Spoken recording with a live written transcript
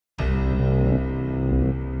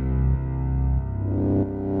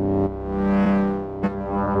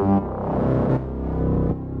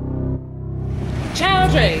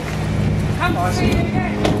see you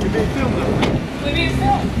again. You're being filmed, though. We're being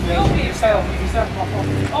filmed. We'll be filmed.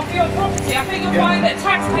 Off your property. I think you'll find that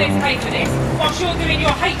taxpayers pay for this whilst you're doing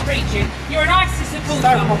your hate preaching. You're an ISIS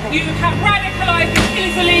supporter. You have radicalised the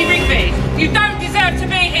killers of Lee Rigby. You don't deserve to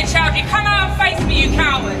be here, Choudary. Come out and face me, you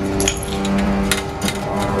coward.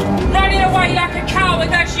 Running away like a coward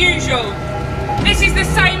as usual. This is the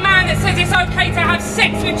same man that says it's okay to have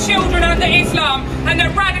sex with children under Islam and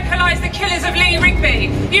that radicalised the killers of Lee Rigby.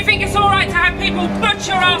 You think it's alright to have people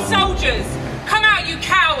butcher our soldiers? Come out, you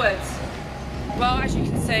cowards! Well, as you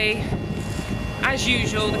can see, as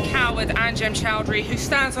usual, the coward Anjem Choudary, who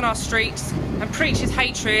stands on our streets and preaches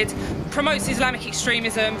hatred, promotes Islamic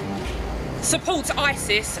extremism, supports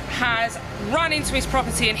ISIS, has run into his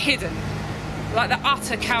property and hidden, like the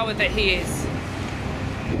utter coward that he is.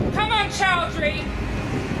 Come on, Choudary.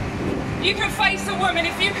 You can face a woman.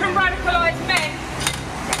 If you can radicalise men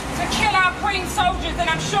to kill our Queen soldiers, then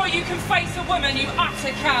I'm sure you can face a woman, you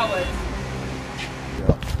utter coward.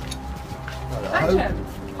 Anjem,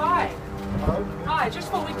 hi. Hi, just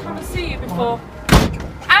thought we'd come and see you before.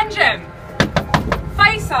 Anjem,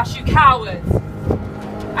 face us, you cowards.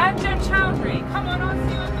 Anjem Choudary, come on, I'll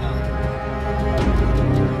see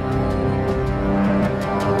you.